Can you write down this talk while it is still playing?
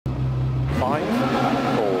5,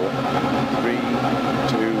 4, 3,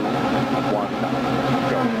 2, 1,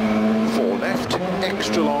 go. 4 left,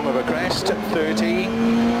 extra long of a crest, 30.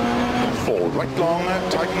 4 right long,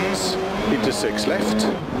 tightens, into 6 left.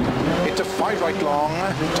 Into 5 right long,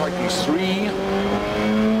 tightens 3.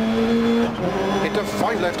 Into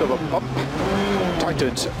 5 left of a bump,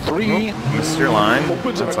 tightens 3. Missed your line.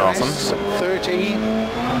 Opens That's of a crest, awesome. 30.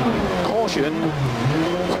 Caution,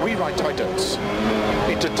 3 right tightens.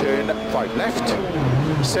 Into turn 5 left,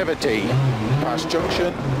 70. Past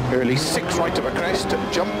junction, early 6 right of a crest,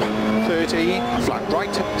 jump, 30. Flat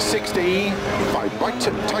right, 60. 5 right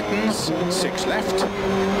tightens, 6 left.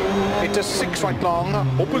 Into 6 right long,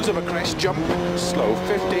 opens of a crest, jump, slow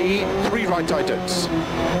 50. 3 right tightens.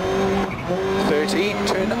 30,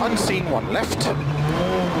 turn unseen 1 left,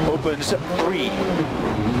 opens 3,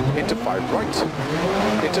 into 5 right,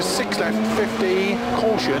 into 6 left 50,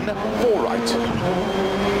 caution 4 right.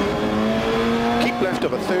 Keep left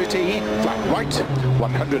of a 30, flat right,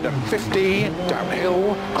 150,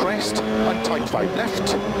 downhill, crest, untight 5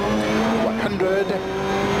 left, 100,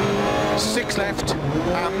 6 left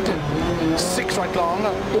and 6 right long,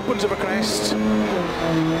 opens of a crest,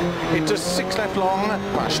 into 6 left long,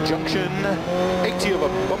 past junction, 80 over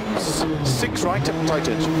bumps, 6 right,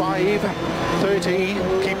 tightens 5, 30,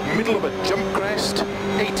 keep middle of a jump crest,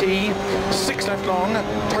 80, 6 left long,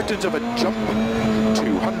 tightens of a jump,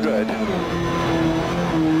 200,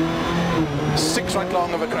 6 right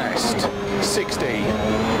long of a crest, 60,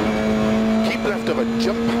 keep left of a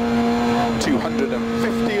jump,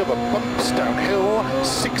 250 of a bumps downhill,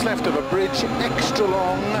 6 left of a bridge, extra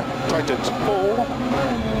long, tightens 4,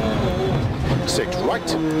 6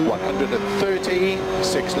 right, 130,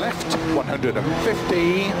 6 left,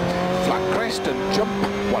 150, flat crest and jump,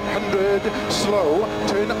 100, slow,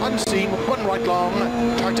 turn unseen, 1 right long,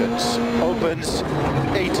 tightens, opens,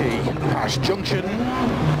 80, past junction,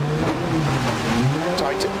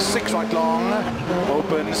 tight, 6 right long,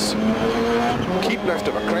 opens, keep left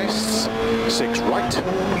of a crest, 6 right,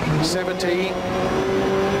 70,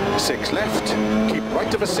 6 left, keep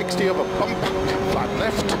right of a 60 of a bump, flat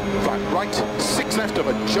left, flat right, 6 left of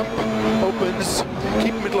a jump, opens,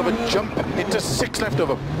 keep middle of a jump, into 6 left of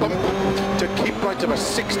a bump, to keep right of a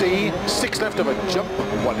 60, 6 left of a jump,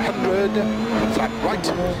 100, flat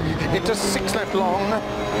right, into 6 left long,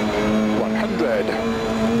 100,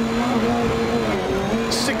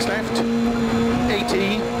 6 left,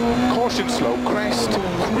 80, caution slow crest,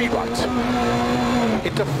 3 right,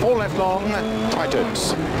 into 4 left long,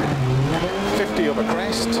 tightens, 50 over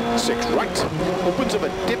crest, 6 right, opens of a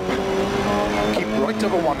dip, keep right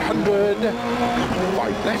over 100,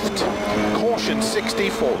 5 left, caution 60,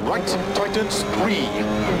 4 right, tightens 3,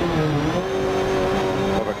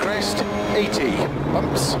 over crest, 80,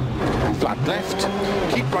 bumps, flat left,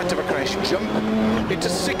 keep right of a crest, jump, into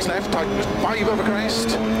 6 left, tightens 5 over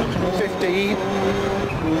crest, 50,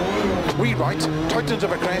 3 right, tightens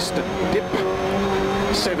of a crest and dip,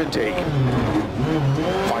 70,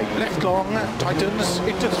 5 left long, tightens,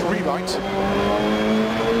 into 3 right,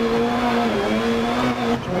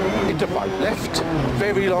 into 5 left,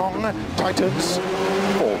 very long, tightens,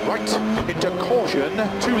 4 right, into caution,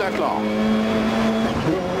 2 left long,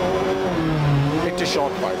 into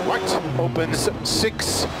short 5 right, opens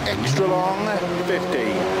 6, extra long,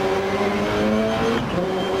 50,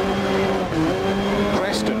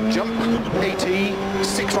 crest and jump, 80,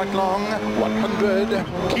 6 right long, 100,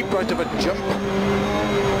 keep right of a jump,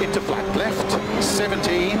 into flat left,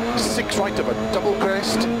 70, 6 right of a double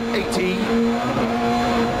crest, 80,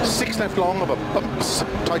 6 left long of a bumps,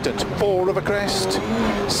 tightens 4 of a crest,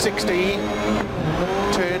 60,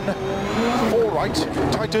 turn, 4 right,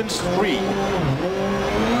 tightens 3,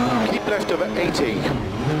 keep left of a 80,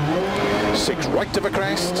 6 right of a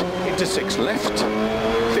crest, into 6 left,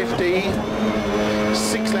 50,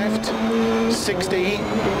 6 left, 60,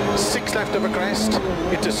 6 left of a crest,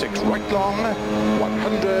 into 6 right long,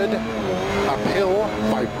 100, uphill,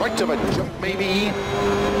 5 right of a jump maybe,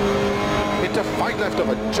 into 5 left of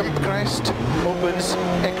a jump crest, opens,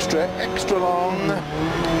 extra, extra long,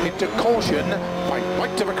 into caution, 5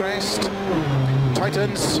 right of a crest,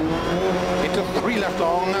 tightens, into 3 left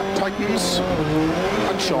long, tightens,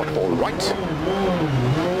 and short 4 right,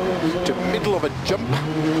 to middle of a jump,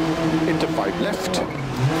 into 5 left,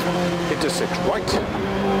 into 6 right,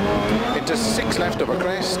 into 6 left of a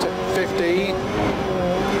crest, 50,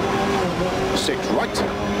 6 right,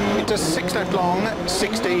 into 6 left long,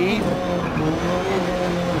 60,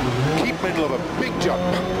 keep middle of a big jump,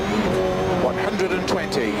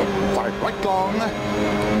 120, 5 right long,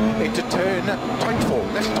 into turn, tight 4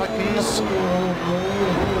 left tightens,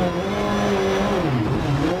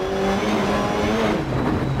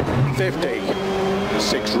 50.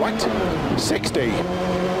 6 right, 60.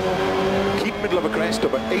 Keep middle of a crest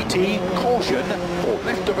over 80. Caution, 4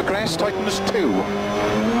 left of a crest, tightens 2.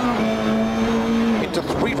 Into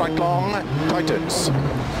 3 right long, tightens.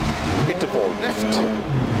 Into 4 left.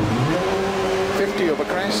 50 over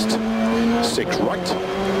crest, 6 right,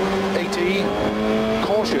 80.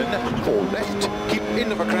 Caution, 4 left, keep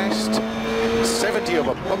in of a crest. 70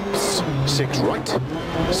 over bumps, 6 right,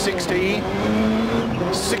 60.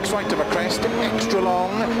 6 right of a crest, extra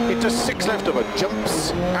long, into 6 left of a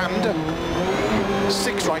jumps, and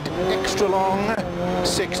 6 right, extra long,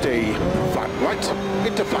 60. Flat right,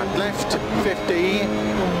 into flat left, 50.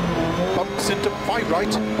 Bumps into 5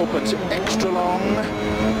 right, opens extra long,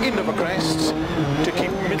 in of a crest, to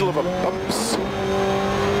keep middle of a bumps,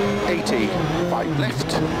 80. 5 left,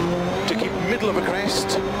 to keep middle of a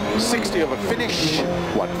crest, 60 of a finish,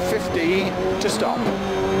 150 to stop.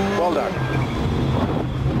 Well done.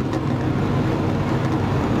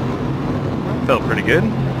 Felt pretty good.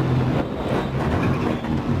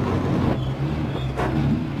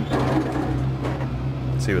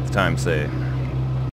 Let's see what the times say.